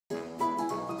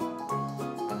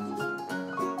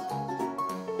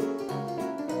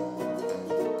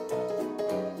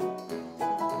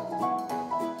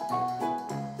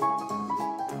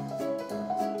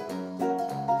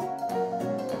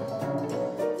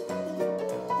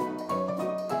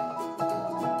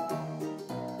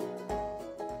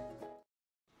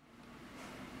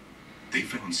they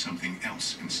found something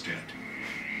else instead.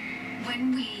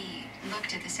 When we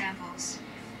looked at the samples,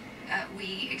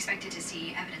 we expected to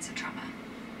see evidence of trauma.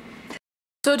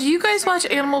 So do you guys watch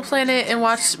Animal Planet and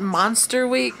watch Monster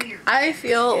Week? I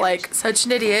feel like such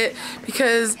an idiot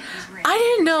because I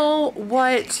didn't know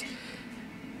what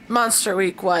Monster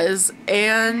Week was,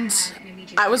 and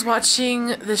I was watching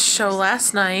this show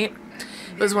last night.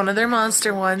 It was one of their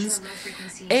monster ones,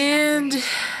 and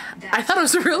I thought it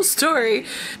was a real story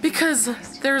because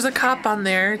there was a cop on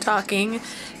there talking,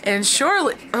 and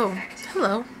surely, oh,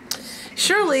 hello.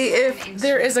 Surely if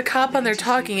there is a cop on there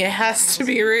talking, it has to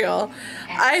be real.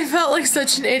 I felt like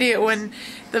such an idiot when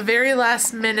the very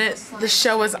last minute the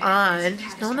show was on.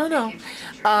 No.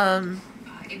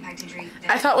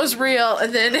 I thought it was real,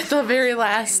 and then at the very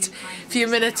last few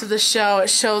minutes of the show, it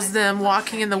shows them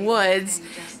walking in the woods,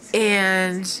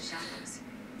 and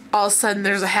all of a sudden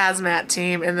there's a hazmat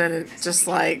team, and then it just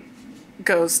like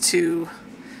goes to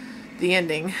the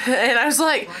ending. And I was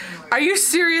like, are you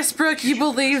serious, Brooke? You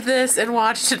believed this and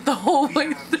watched it the whole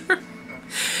way through?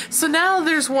 So now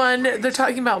there's one, they're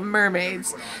talking about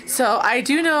mermaids. So I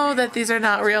do know that these are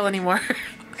not real anymore.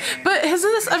 But has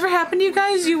this ever happened to you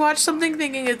guys? You watch something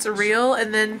thinking it's real,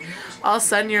 and then all of a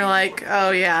sudden you're like,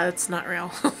 oh yeah, it's not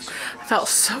real. I felt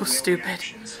so stupid.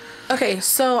 Okay,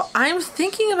 so I'm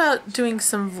thinking about doing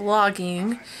some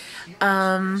vlogging,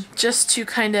 just to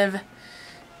kind of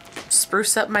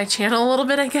spruce up my channel a little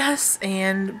bit, I guess,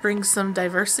 and bring some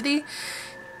diversity.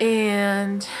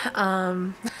 And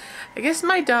I guess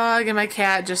my dog and my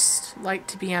cat just like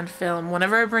to be on film.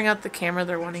 Whenever I bring out the camera,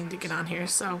 they're wanting to get on here.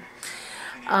 So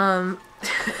what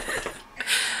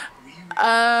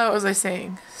was I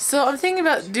saying? So I'm thinking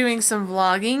about doing some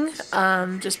vlogging,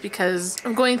 just because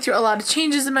I'm going through a lot of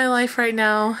changes in my life right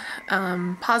now,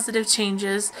 positive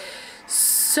changes.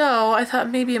 So I thought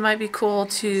maybe it might be cool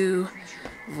to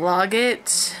vlog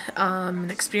it,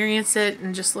 and experience it,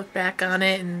 and just look back on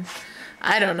it, and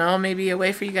I don't know, maybe a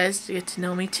way for you guys to get to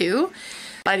know me too.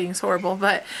 Lighting's horrible,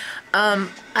 but I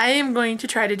am going to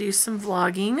try to do some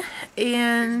vlogging,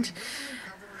 and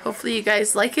hopefully you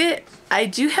guys like it. I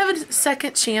do have a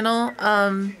second channel.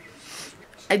 I'll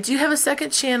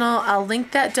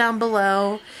link that down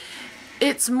below.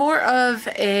 It's more of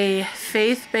a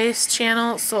faith-based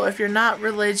channel, so if you're not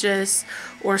religious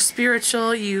or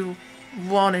spiritual, you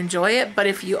won't enjoy it, but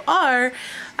if you are,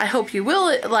 I hope you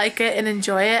will like it and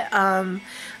enjoy it.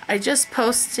 I just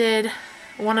posted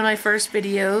one of my first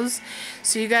videos,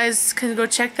 so you guys can go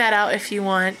check that out if you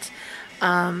want.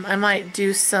 I might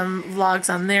do some vlogs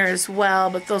on there as well,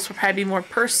 but those will probably be more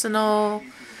personal.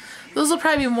 Those will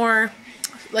probably be more,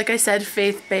 like I said,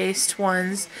 faith-based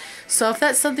ones. So if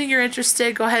that's something you're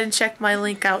interested, go ahead and check my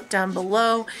link out down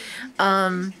below.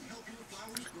 I'm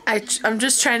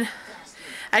just trying.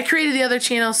 I created the other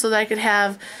channel so that I could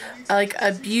have like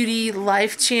a beauty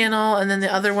life channel, and then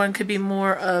the other one could be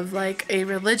more of like a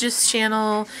religious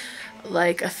channel,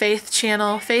 like a faith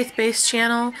channel, faith-based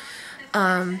channel,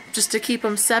 just to keep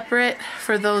them separate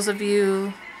for those of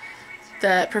you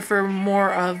that prefer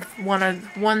more of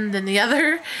one than the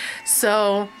other.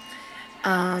 So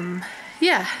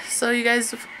yeah, so you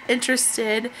guys are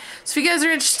interested. So if you guys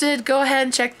are interested, go ahead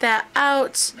and check that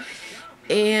out.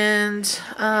 And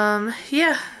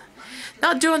yeah,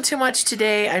 not doing too much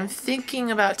today. I'm thinking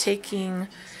about taking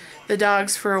the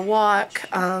dogs for a walk.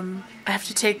 I have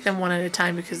to take them one at a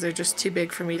time because they're just too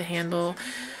big for me to handle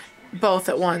both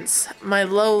at once. My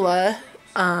Lola,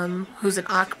 who's an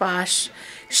Akbash,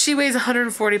 she weighs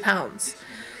 140 pounds.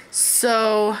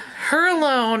 So her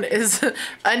alone is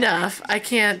enough. I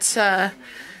can't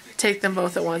take them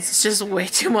both at once. It's just way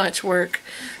too much work.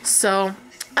 So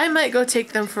I might go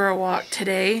take them for a walk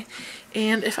today,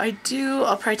 and if I do,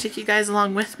 I'll probably take you guys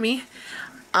along with me.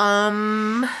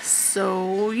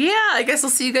 So yeah, I guess I'll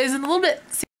see you guys in a little bit.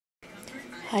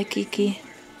 Hi, Kiki.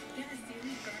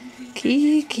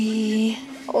 Kiki.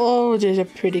 Oh, there's a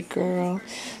pretty girl.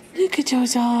 Look at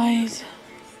those eyes.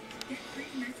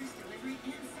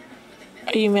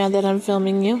 Are you mad that I'm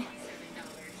filming you?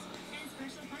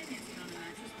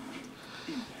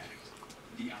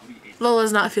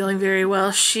 Lola's not feeling very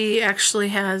well. She actually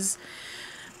has,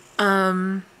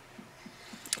 what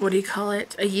do you call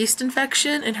it? A yeast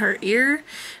infection in her ear.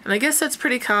 And I guess that's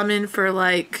pretty common for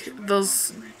like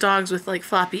those dogs with like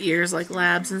floppy ears, like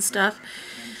labs and stuff.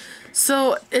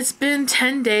 So it's been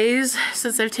 10 days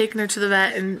since I've taken her to the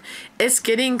vet, and it's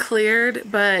getting cleared,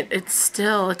 but it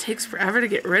takes forever to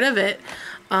get rid of it.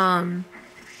 I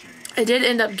did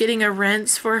end up getting a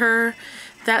rinse for her.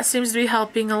 That seems to be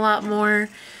helping a lot more.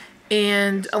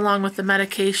 And along with the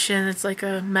medication, it's like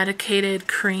a medicated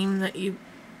cream that you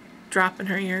drop in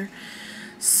her ear.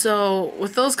 So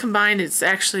with those combined, it's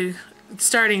actually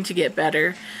starting to get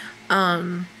better.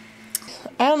 I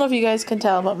don't know if you guys can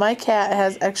tell, but my cat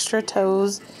has extra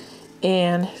toes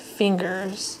and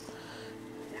fingers.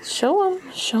 Show them.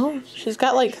 Show them. She's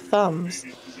got like thumbs.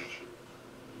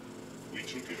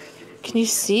 Can you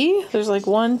see? There's like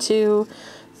 1, 2,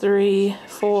 3,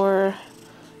 4,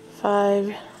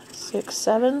 5, 6,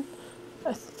 7.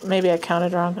 Maybe I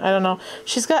counted wrong. I don't know.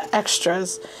 She's got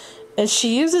extras. And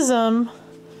she uses them,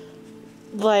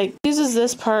 like, uses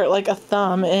this part like a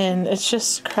thumb, and it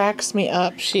just cracks me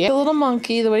up. She, a little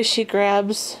monkey, the way she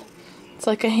grabs, it's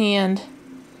like a hand.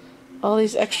 All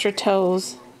these extra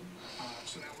toes.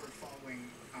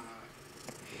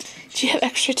 Do you have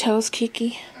extra toes,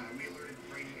 Kiki?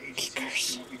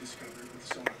 Kikers.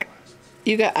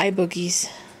 You got eye boogies.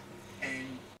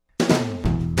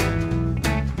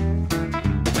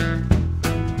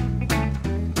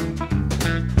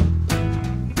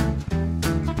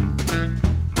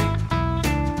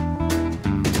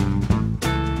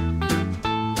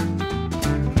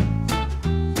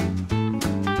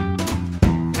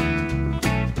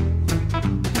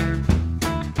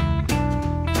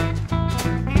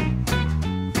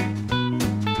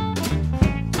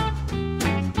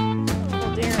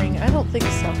 I don't think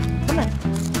so. Come on.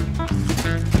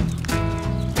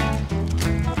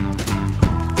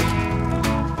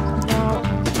 No.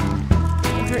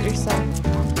 Don't hurt yourself.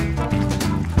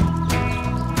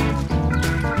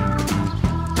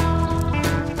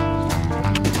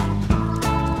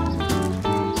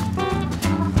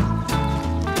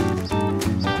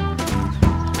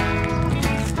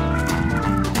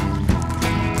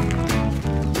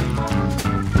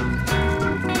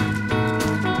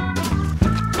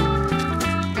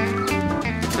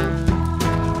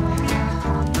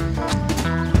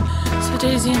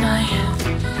 Daisy and I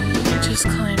just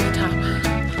climbed the top of a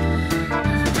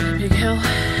big hill,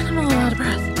 and I'm a little out of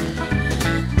breath.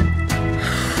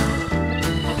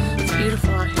 It's beautiful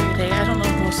out here today. I don't know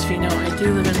if most of you know, I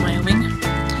do live in Wyoming.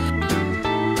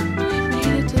 We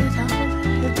made it to the top of the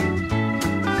hill.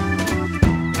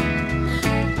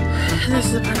 This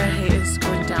is the part I hate, is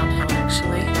going downhill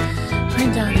actually.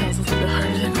 Going downhill is a little bit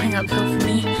harder than going uphill for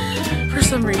me for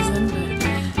some reason,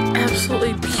 but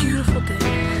absolutely beautiful day.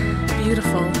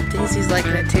 Beautiful. Daisy's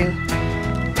liking it too.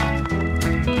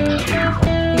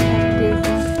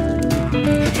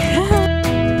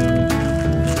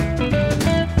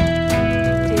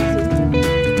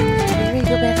 Daisy,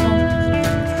 go back home.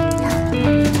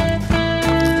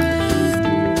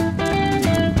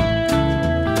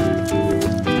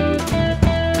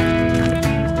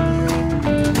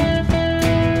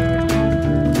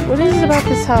 What is it about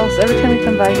this house? Every time we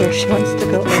come by here, she wants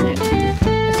to go in it.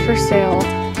 It's for sale.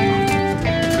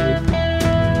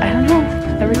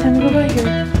 Every time we go by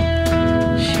here,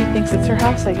 she thinks it's her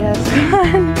house, I guess.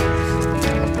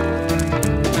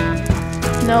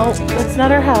 No, that's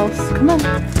not her house. Come on.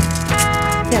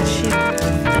 Yeah,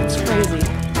 that's crazy.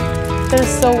 That is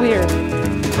so weird.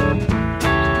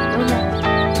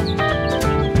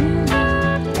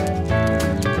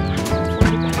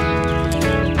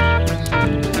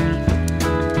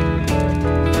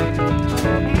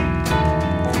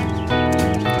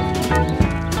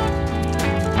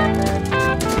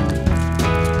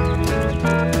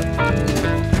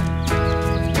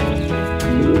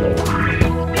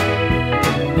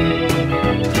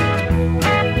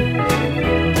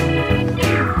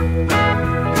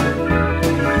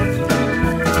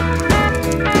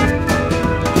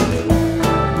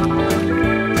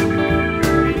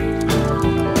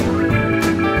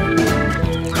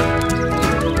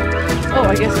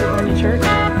 I guess we're going to church.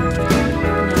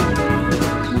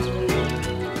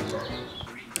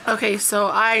 Okay, so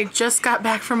I just got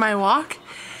back from my walk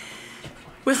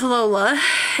with Lola,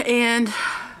 and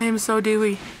I'm so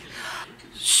dewy.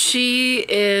 She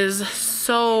is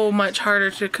so much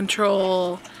harder to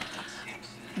control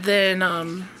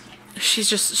than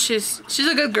she's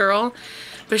a good girl,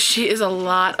 but she is a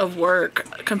lot of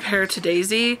work compared to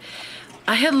Daisy.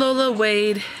 I had Lola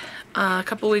weighed a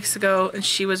couple weeks ago, and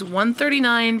she was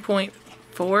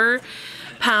 139.4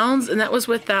 pounds, and that was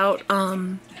without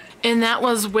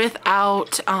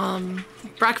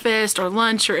breakfast or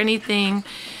lunch or anything.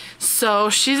 So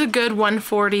she's a good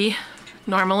 140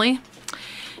 normally,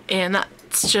 and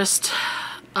that's just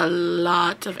a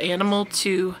lot of animal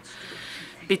to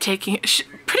be taking.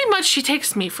 Pretty much she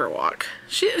takes me for a walk.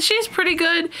 She's pretty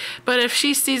good, but if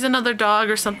she sees another dog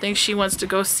or something she wants to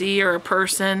go see, or a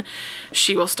person,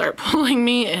 she will start pulling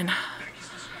me, and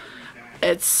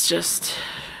it's just,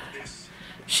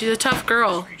 she's a tough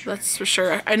girl, that's for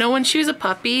sure. I know when she was a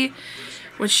puppy,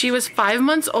 When she was 5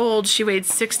 months old, she weighed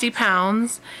 60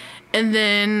 pounds. And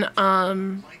then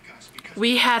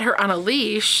we had her on a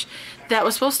leash that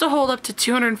was supposed to hold up to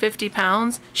 250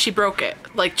 pounds. She broke it,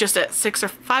 like just at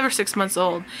 5 or 6 months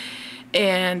old.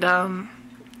 And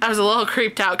I was a little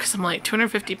creeped out because I'm like,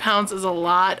 250 pounds is a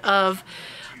lot of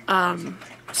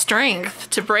strength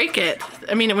to break it.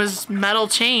 I mean, it was metal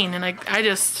chain, and I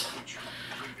just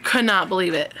could not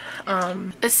believe it.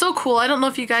 It's so cool. I don't know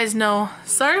if you guys know.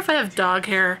 Sorry if I have dog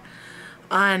hair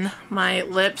on my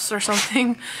lips or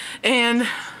something. And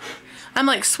I'm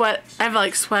like I have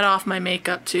like sweat off my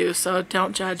makeup too, so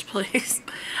don't judge, please.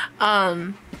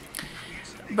 But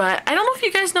I don't know if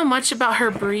you guys know much about her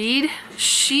breed.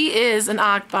 She is an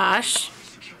Akbash.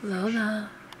 Lola.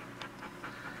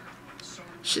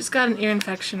 She's got an ear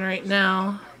infection right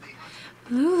now.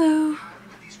 Lulu.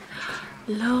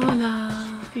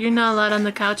 Lola. You're not allowed on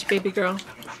the couch, baby girl.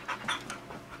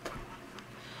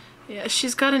 Yeah,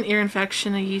 she's got an ear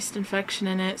infection, a yeast infection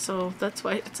in it, so that's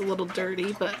why it's a little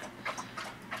dirty, but...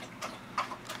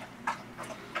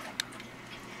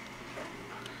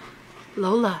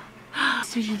 Lola.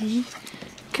 Sweetie.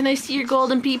 Can I see your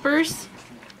golden peepers?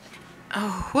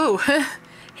 Oh, whoa.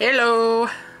 Hello.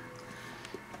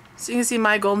 So you can see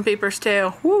my golden peepers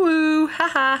too. Woo-woo.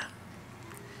 Haha.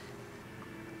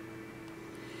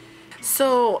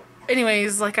 So,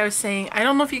 anyways, like I was saying, I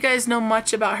don't know if you guys know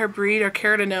much about her breed or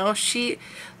care to know.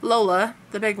 Lola,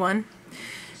 the big one,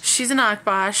 she's an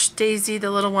Akbash. Daisy, the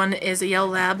little one, is a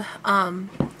yellow lab.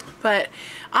 But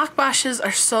Akbashes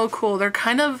are so cool. They're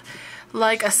kind of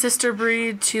like a sister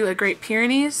breed to a Great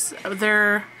Pyrenees.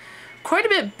 They're quite a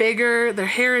bit bigger. Their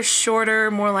hair is shorter,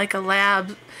 more like a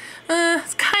lab.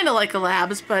 It's kind of like a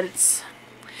lab's, but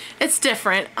it's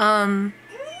different.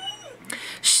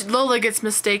 Lola gets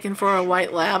mistaken for a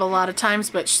white lab a lot of times,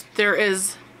 but there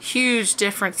is huge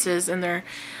differences in their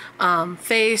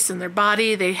face and their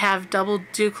body. They have double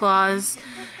dew claws.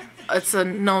 It's a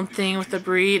known thing with the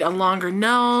breed, a longer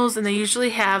nose, and they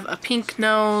usually have a pink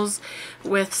nose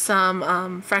with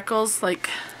some freckles. Like,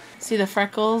 see the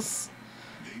freckles?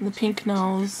 The pink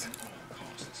nose.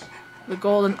 The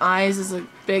golden eyes is a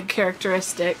big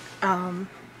characteristic.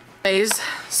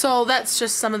 So that's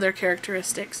just some of their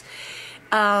characteristics.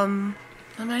 Am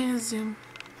I gonna zoom?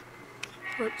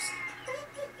 Whoops.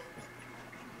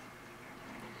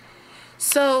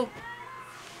 So,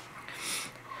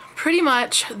 pretty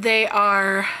much they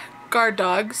are guard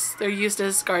dogs. They're used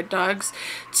as guard dogs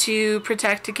to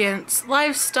protect against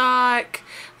livestock,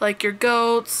 like your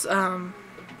goats,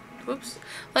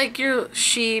 like your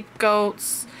sheep,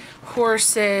 goats,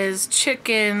 horses,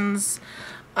 chickens,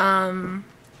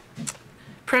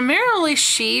 primarily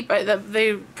sheep.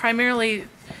 They primarily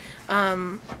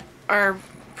are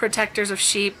protectors of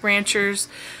sheep. Ranchers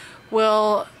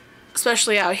will,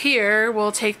 especially out here,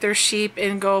 will take their sheep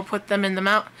and go put them in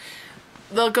the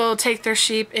they'll go take their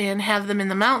sheep and have them in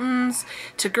the mountains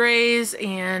to graze,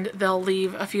 and they'll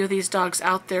leave a few of these dogs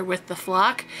out there with the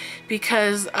flock.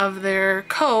 Because of their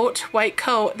coat, white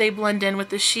coat, they blend in with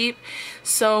the sheep.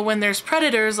 So when there's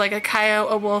predators like a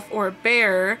coyote, a wolf, or a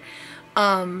bear,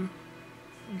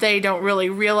 they don't really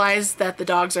realize that the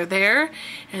dogs are there,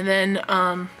 and then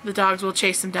the dogs will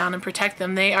chase them down and protect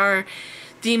them. They are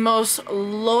the most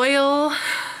loyal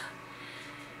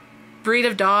breed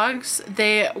of dogs.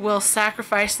 They will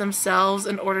sacrifice themselves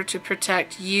in order to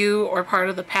protect you or part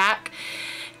of the pack.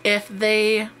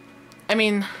 They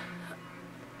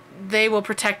will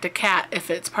protect a cat if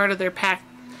it's part of their pack.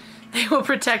 They will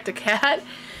protect a cat.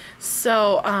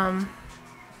 So,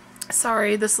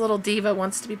 sorry, this little diva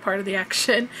wants to be part of the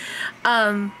action.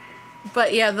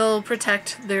 But yeah, they'll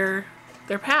protect their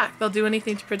pack. They'll do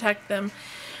anything to protect them.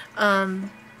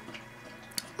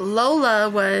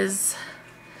 Lola was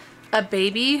a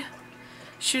baby.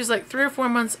 She was like 3 or 4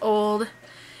 months old,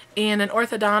 and an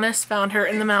orthodontist found her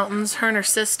in the mountains, her and her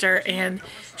sister, and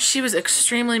she was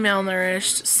extremely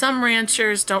malnourished. Some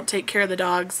ranchers don't take care of the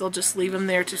dogs. They'll just leave them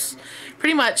there to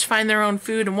pretty much find their own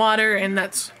food and water, and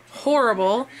that's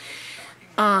horrible.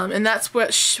 And that's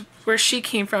where she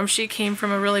came from. She came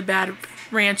from a really bad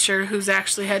rancher who's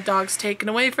actually had dogs taken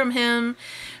away from him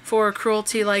for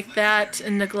cruelty like that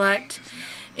and neglect.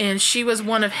 And she was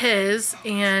one of his,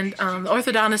 and the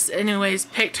orthodontist anyways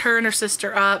picked her and her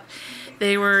sister up.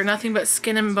 They were nothing but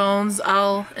skin and bones.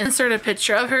 I'll insert a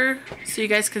picture of her so you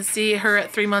guys can see her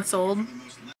at 3 months old.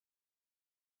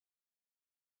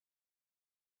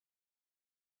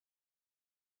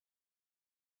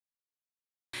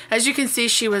 As you can see,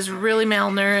 she was really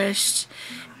malnourished,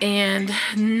 and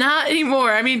not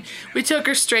anymore. I mean, we took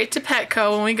her straight to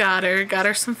Petco when we got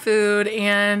her some food,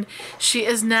 and she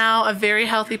is now a very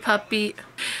healthy puppy.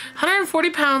 140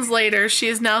 pounds later, she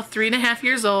is now 3.5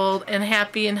 years old and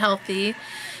happy and healthy.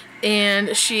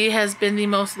 And she has been the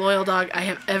most loyal dog I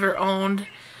have ever owned.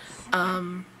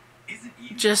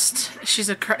 She's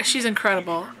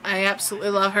incredible. I absolutely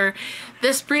love her.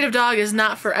 This breed of dog is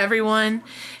not for everyone.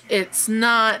 It's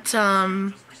not,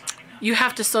 you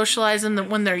have to socialize them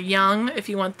when they're young if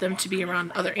you want them to be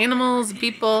around other animals and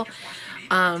people.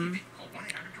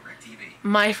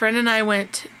 My friend and I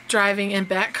went driving in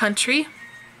backcountry.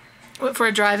 Went for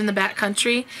a drive in the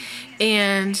backcountry,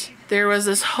 and there was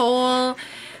this whole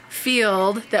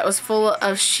field that was full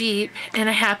of sheep, and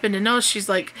I happened to know. She's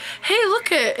like, hey,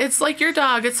 look it's like your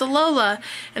dog, it's a Lola.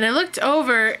 And I looked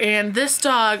over, and this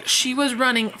dog, she was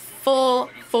running full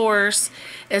force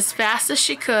as fast as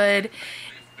she could.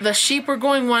 The sheep were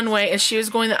going one way and she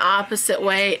was going the opposite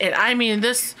way, and I mean,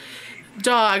 this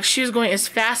dog, she was going as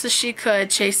fast as she could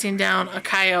chasing down a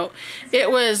coyote.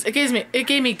 It gave me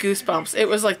goosebumps. It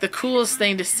was like the coolest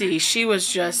thing to see. She was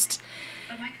just,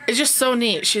 it's just so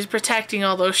neat. She's protecting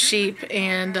all those sheep.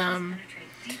 And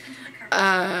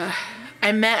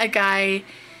I met a guy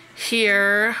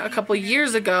here a couple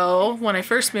years ago when I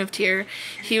first moved here.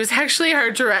 He was actually our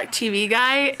DirecTV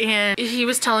guy, and he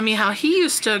was telling me how he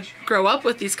used to grow up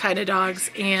with these kind of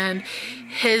dogs, and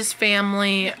his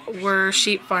family were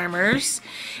sheep farmers,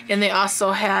 and they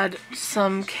also had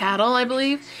some cattle, I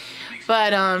believe.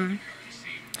 But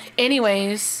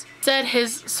anyways, said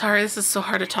sorry, this is so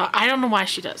hard to talk. I don't know why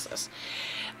she does this.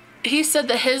 He said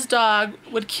that his dog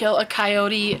would kill a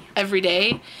coyote every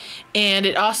day, and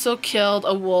it also killed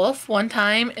a wolf one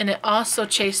time, and it also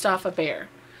chased off a bear.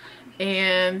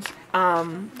 And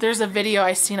there's a video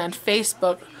I seen on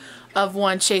Facebook of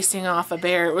one chasing off a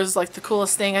bear. It was like the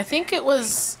coolest thing. I think it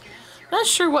was, I'm not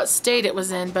sure what state it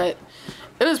was in, but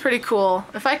it was pretty cool.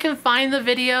 If I can find the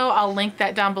video, I'll link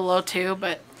that down below too.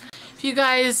 But if you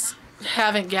guys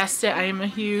haven't guessed it, I am a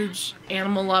huge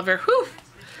animal lover. Whew!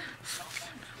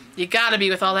 You gotta be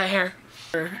with all that hair.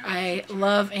 I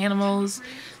love animals,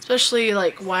 especially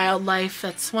like wildlife.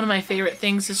 That's one of my favorite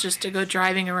things, is just to go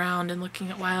driving around and looking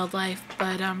at wildlife.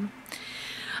 But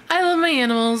I love my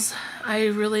animals. I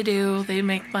really do. They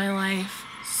make my life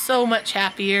so much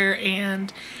happier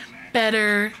and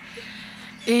better,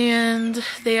 and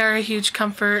they are a huge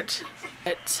comfort.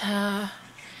 But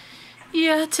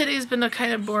yeah, today's been a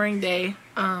kind of boring day.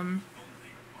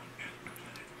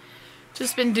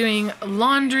 Just been doing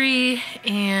laundry,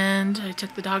 and I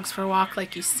took the dogs for a walk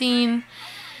like you've seen.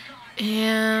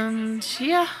 And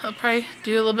yeah, I'll probably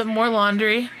do a little bit more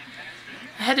laundry.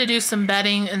 I had to do some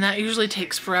bedding, and that usually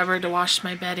takes forever to wash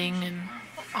my bedding and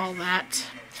all that.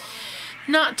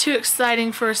 Not too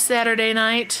exciting for a Saturday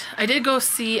night. I did go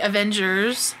see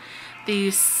Avengers,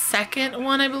 the second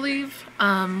one, I believe,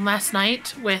 last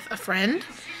night with a friend.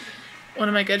 One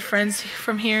of my good friends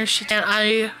from here. And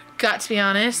I got to be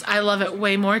honest, I love it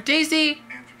way more. Daisy!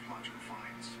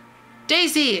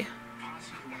 Daisy!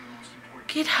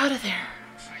 Get out of there.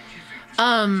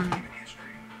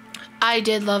 I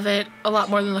did love it a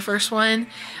lot more than the first one.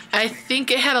 I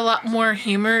think it had a lot more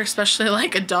humor, especially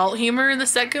like adult humor in the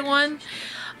second one.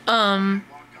 And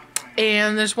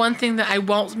there's one thing that I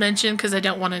won't mention because I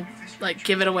don't want to like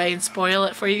give it away and spoil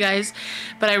it for you guys.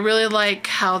 But I really like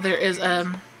how there is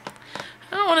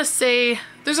I don't want to say,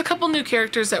 there's a couple new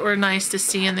characters that were nice to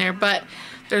see in there, but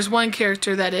there's one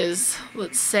character that is,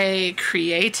 let's say,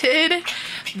 created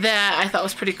that I thought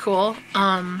was pretty cool.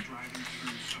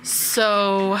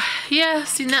 So yeah,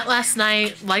 seen that last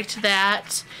night, liked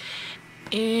that.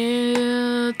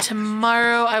 And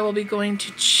tomorrow I will be going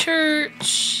to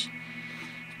church,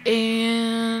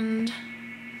 and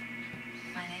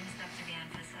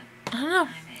I don't know,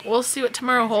 we'll see what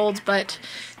tomorrow holds, but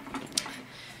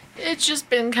it's just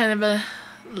been kind of a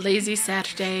lazy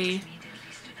Saturday.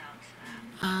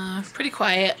 Pretty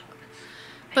quiet,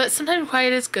 but sometimes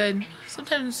quiet is good.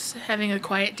 Sometimes having a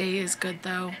quiet day is good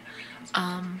though.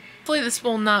 Hopefully this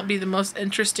will not be the most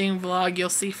interesting vlog you'll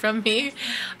see from me.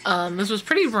 This was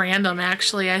pretty random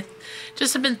actually. I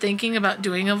just have been thinking about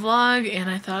doing a vlog, and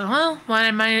I thought, well,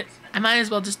 I might as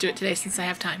well just do it today since I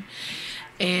have time.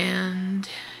 And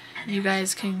you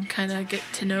guys can kind of get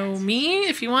to know me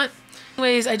if you want.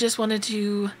 Anyways, I just wanted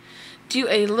to do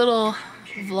a little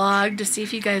vlog to see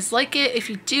if you guys like it. If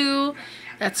you do,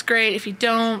 that's great. If you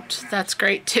don't, that's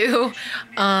great too.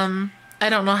 I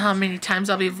don't know how many times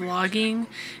I'll be vlogging.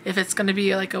 If it's going to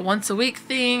be like a once a week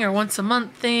thing or once a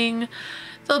month thing.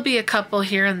 There'll be a couple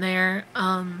here and there.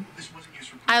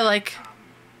 I like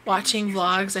watching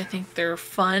vlogs. I think they're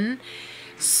fun.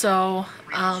 So,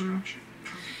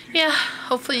 yeah,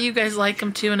 hopefully you guys like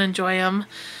them too and enjoy them.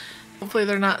 Hopefully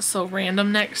they're not so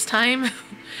random next time.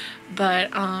 But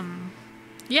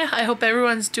yeah, I hope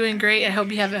everyone's doing great. I hope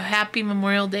you have a happy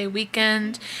Memorial Day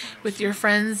weekend with your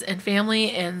friends and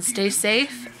family, and stay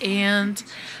safe. And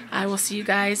I will see you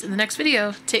guys in the next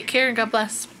video. Take care and God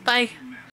bless. Bye.